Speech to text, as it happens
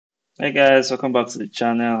Hey guys, welcome back to the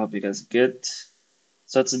channel. Hope you guys are good.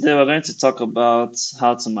 So today we're going to talk about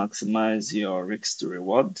how to maximize your risk to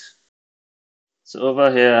reward. So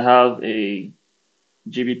over here I have a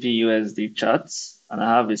GBP USD chart and I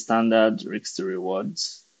have a standard risk to reward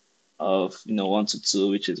of 1 to 2,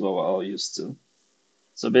 which is what we're all used to.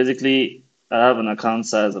 So basically I have an account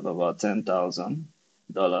size of about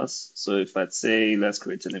 $10,000. So if I'd say let's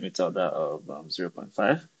create a limit order of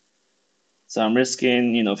 0.5. So I'm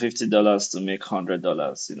risking, $50 to make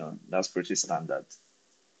 $100. That's pretty standard.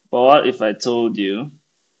 But what if I told you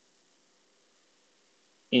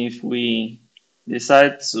if we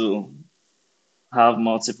decide to have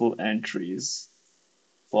multiple entries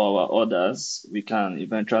for our orders, we can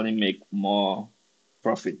eventually make more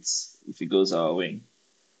profits if it goes our way.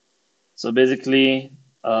 So basically,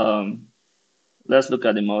 let's look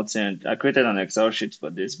at the multi-entry. I created an Excel sheet for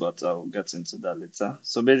this, but I'll get into that later.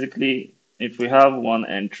 So basically, if we have one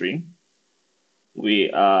entry, we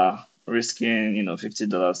are risking,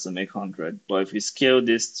 $50 to make 100. But if we scale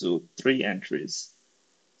this to 3 entries,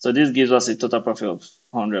 so this gives us a total profit of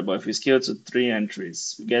 100. But if we scale to 3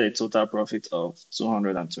 entries, we get a total profit of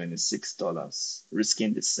 $226,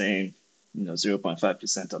 risking the same,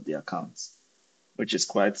 0.5% of the account, which is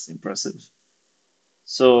quite impressive.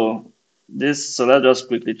 So let's just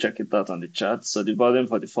quickly check it out on the chart. So the volume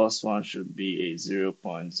for the first one should be a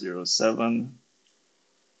 0.07.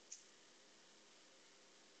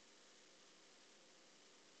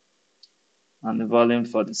 And the volume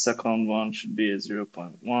for the second one should be a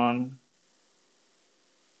 0.1.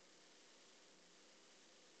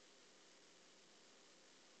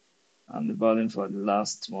 And the volume for the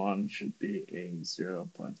last one should be a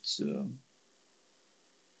 0.2.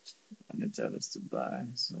 And it tells us to buy.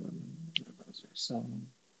 So,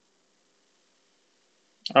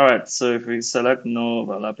 all right. So if we select no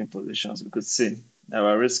overlapping positions, we could see that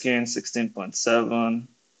we're risking 16.7,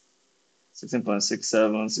 16.67,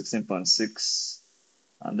 16.6,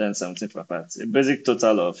 and then 17.5. A basic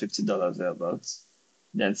total of $50 thereabouts.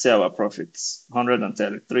 Then see our profits,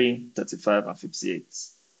 133, 35, and 58,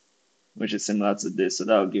 which is similar to this. So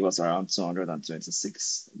that will give us around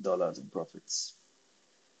 $226 in profits.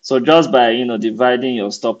 So just by dividing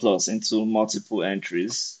your stop loss into multiple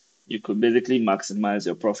entries, you could basically maximize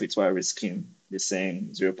your profits while risking the same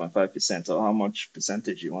 0.5% or how much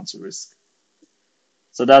percentage you want to risk.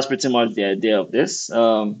 So that's pretty much the idea of this.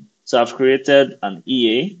 So I've created an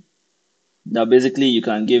EA that basically you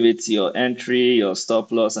can give it your entry, your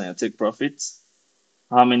stop loss, and your take profits,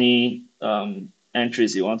 how many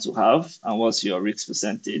entries you want to have, and what's your risk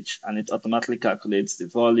percentage. And it automatically calculates the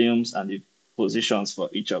volumes and the positions for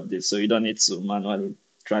each of these. So you don't need to manually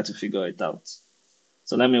try to figure it out.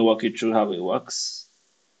 So let me walk you through how it works.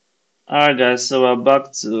 All right, guys, so we're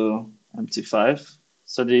back to MT5.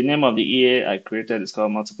 So the name of the EA I created is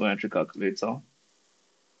called Multiple Entry Calculator.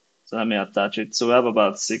 So let me attach it. So we have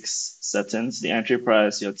about 6 settings: the entry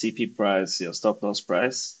price, your TP price, your stop loss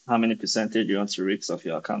price, how many percentage you want to risk of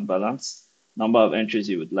your account balance, number of entries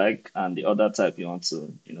you would like, and the other type you want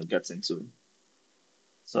to get into.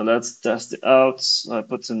 So let's test it out. So I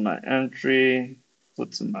put in my entry,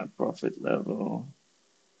 put in my profit level,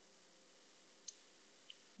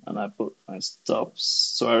 and I put my stops.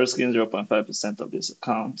 So I'm risking 0.5% of this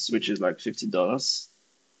account, which is like $50.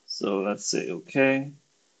 So let's say okay.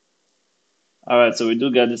 All right, so we do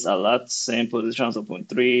get this alert, same positions of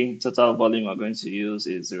 0.3. Total volume we're going to use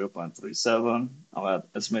is 0.37. And we're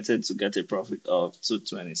estimated to get a profit of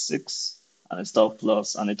 226 and a stop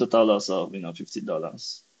loss and a total loss of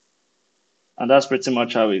 $50. And that's pretty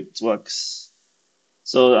much how it works.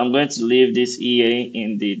 So I'm going to leave this EA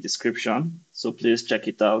in the description. So please check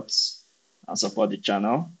it out and support the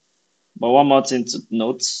channel. But one more thing to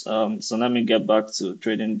note. So let me get back to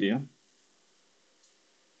TradingView.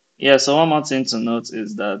 Yeah, so one more thing to note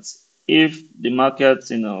is that if the market,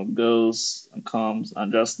 goes and comes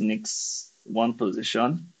and just nicks one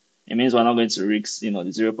position, it means we're not going to risk, the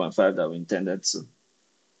 0.5 that we intended to.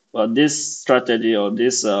 But this strategy or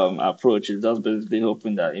this approach is just basically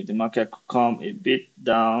hoping that if the market could come a bit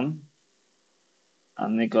down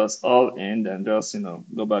and make us all in, then just,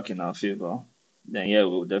 go back in our favor, then yeah,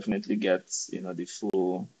 we'll definitely get, the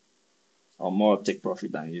full or more take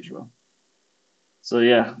profit than usual. So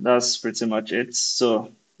yeah, that's pretty much it.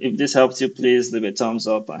 So if this helps you, please leave a thumbs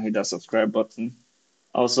up and hit that subscribe button.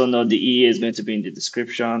 Also note the EA is going to be in the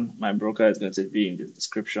description. My broker is going to be in the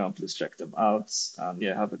description. Please check them out. And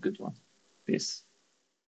yeah, have a good one. Peace.